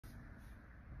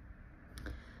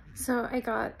So I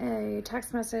got a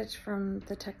text message from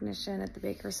the technician at the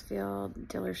Bakersfield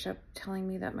dealership telling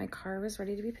me that my car was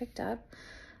ready to be picked up.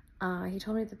 He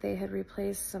told me that they had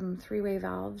replaced some three-way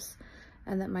valves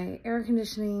and that my air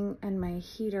conditioning and my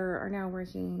heater are now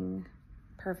working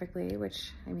perfectly, which,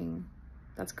 I mean,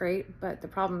 that's great, but the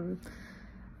problem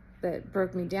that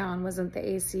broke me down wasn't the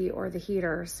AC or the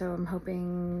heater, so I'm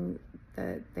hoping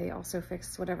that they also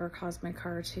fixed whatever caused my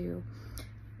car to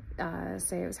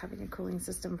say it was having a cooling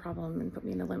system problem and put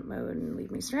me in a limp mode and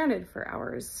leave me stranded for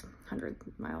hours, 100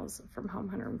 miles from home,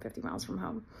 150 miles from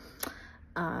home.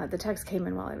 The text came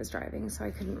in while I was driving, so I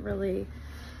couldn't really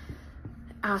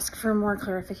ask for more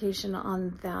clarification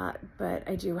on that, but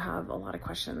I do have a lot of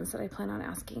questions that I plan on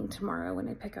asking tomorrow when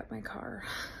I pick up my car.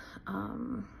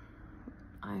 I'm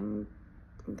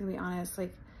gonna be honest,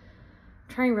 like,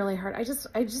 trying really hard. I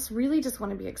just really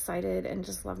want to be excited and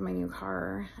just love my new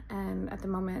car. And at the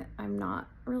moment, I'm not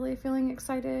really feeling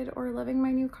excited or loving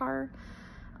my new car.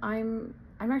 I'm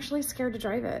actually scared to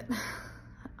drive it.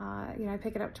 You know, I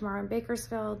pick it up tomorrow in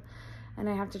Bakersfield and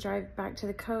I have to drive back to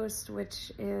the coast,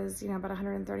 which is, you know, about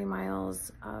 130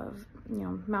 miles of, you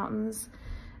know, mountains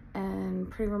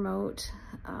and pretty remote.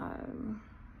 And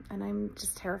I'm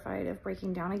just terrified of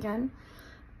breaking down again.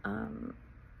 I'm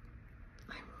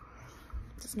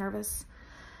just nervous.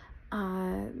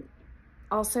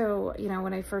 Also, you know,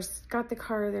 when I first got the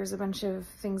car, there's a bunch of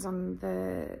things on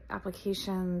the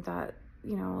application that,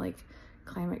 you know, like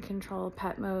climate control,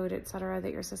 pet mode, etc.,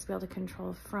 that you're supposed to be able to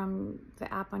control from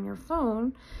the app on your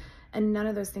phone. And none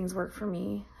of those things work for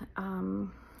me.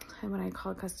 And when I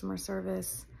called customer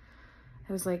service,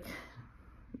 it was like,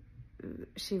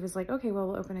 she was like, okay, well,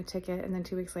 we'll open a ticket. And then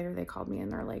 2 weeks later, they called me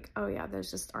and they're like, oh yeah, those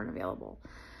just aren't available.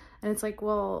 And it's like,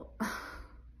 well,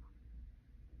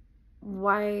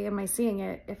 why am I seeing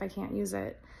it if I can't use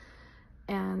it?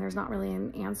 And there's not really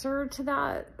an answer to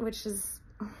that, which is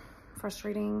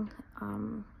frustrating.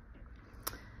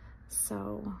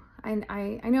 So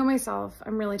I know myself,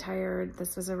 I'm really tired.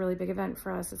 This was a really big event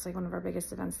for us. It's like one of our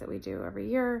biggest events that we do every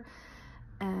year.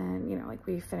 And, you know, like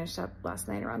we finished up last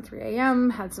night around 3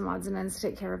 a.m., had some odds and ends to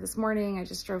take care of this morning. I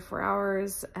just drove 4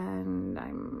 hours and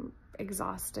I'm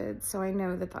exhausted. So I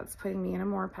know that that's putting me in a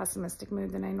more pessimistic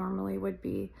mood than I normally would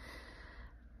be.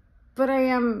 But I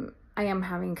am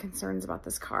having concerns about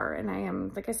this car, and I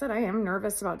am, like I said, I am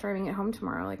nervous about driving it home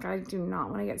tomorrow. Like, I do not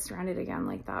want to get stranded again.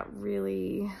 Like, that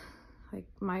really, like,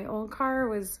 my old car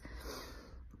was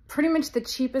pretty much the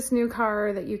cheapest new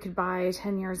car that you could buy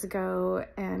 10 years ago,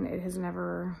 and it has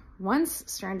never once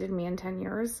stranded me in 10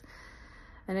 years.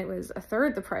 And it was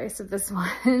 1/3 the price of this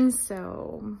one.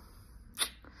 So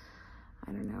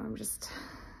I don't know. I'm just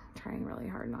trying really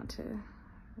hard not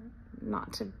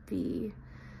to be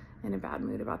in a bad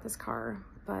mood about this car.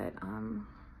 But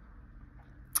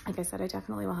like I said, I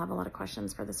definitely will have a lot of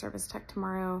questions for the service tech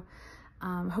tomorrow.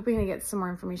 Hoping to get some more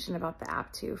information about the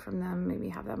app too from them, maybe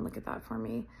have them look at that for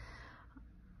me.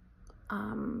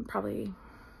 Probably,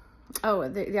 oh,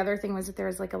 the other thing was that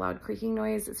there's like a loud creaking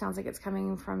noise. It sounds like it's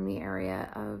coming from the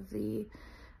area of the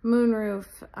moonroof.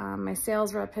 My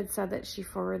sales rep had said that she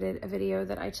forwarded a video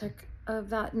that I took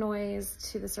of that noise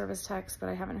to the service techs, but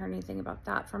I haven't heard anything about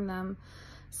that from them.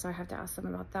 So I have to ask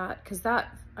them about that, because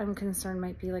that, I'm concerned,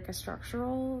 might be like a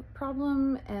structural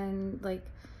problem. And like,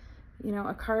 you know,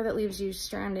 a car that leaves you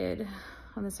stranded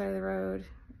on the side of the road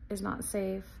is not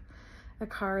safe. A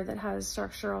car that has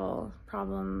structural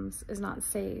problems is not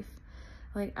safe.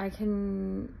 Like, I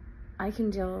can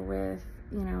deal with,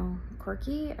 you know,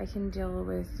 quirky. I can deal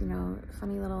with, you know,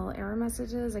 funny little error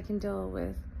messages. I can deal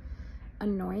with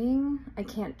annoying. I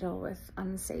can't deal with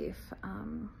unsafe.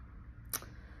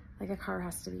 Like, a car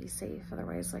has to be safe.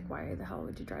 Otherwise, like, why the hell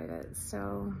would you drive it?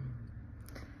 So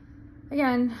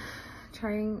again,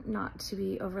 trying not to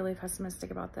be overly pessimistic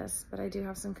about this, but I do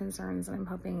have some concerns, and I'm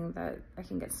hoping that I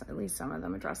can get at least some of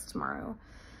them addressed tomorrow.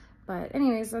 But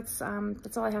anyways, that's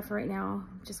all I have for right now.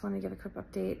 Just wanted to give a quick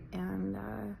update, and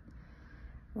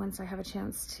once I have a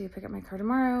chance to pick up my car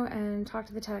tomorrow and talk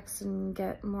to the techs and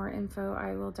get more info,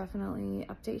 I will definitely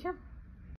update here.